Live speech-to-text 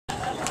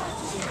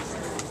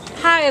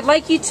Hi, I'd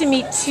like you to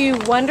meet two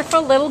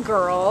wonderful little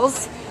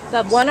girls.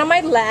 The one on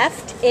my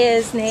left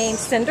is named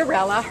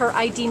Cinderella. Her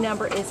ID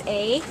number is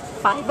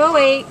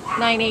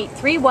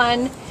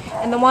A5089831.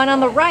 And the one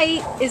on the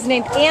right is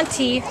named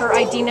Auntie. Her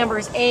ID number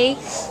is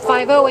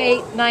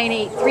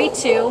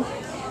A5089832.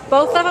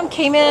 Both of them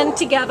came in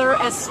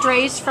together as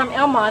strays from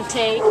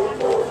Monte.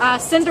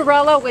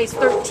 Cinderella weighs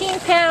 13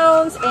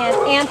 pounds and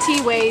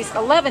Auntie weighs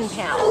 11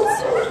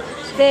 pounds.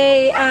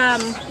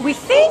 We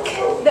think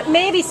that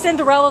maybe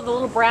Cinderella, the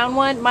little brown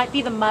one, might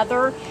be the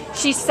mother.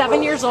 She's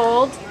 7 years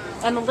old,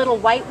 and the little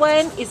white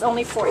one is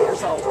only 4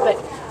 years old. But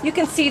you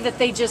can see that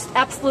they just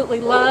absolutely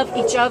love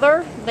each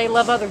other. They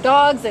love other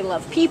dogs. They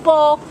love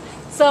people.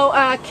 So,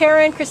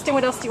 Karen, Kristen,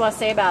 what else do you want to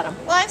say about them?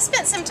 Well, I've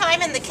spent some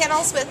time in the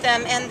kennels with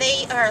them, and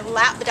they are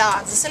lap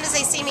dogs. As soon as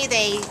they see me,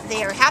 they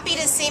are happy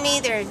to see me.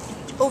 They're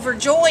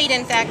overjoyed,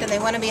 in fact, and they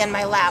want to be on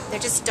my lap. They're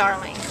just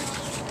darling.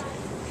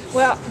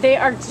 Well, they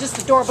are just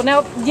adorable.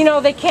 Now, you know,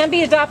 they can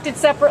be adopted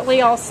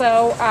separately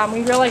also.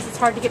 We realize it's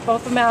hard to get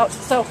both of them out.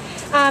 So,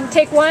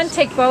 take one,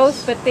 take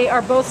both, but they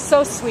are both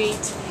so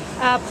sweet.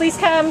 Please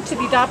come to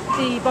the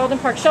Baldwin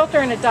Park Shelter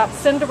and adopt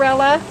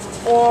Cinderella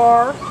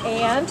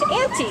and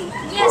Auntie.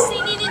 Yes,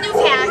 they need a new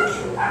pack.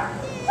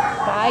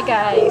 Bye,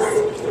 guys.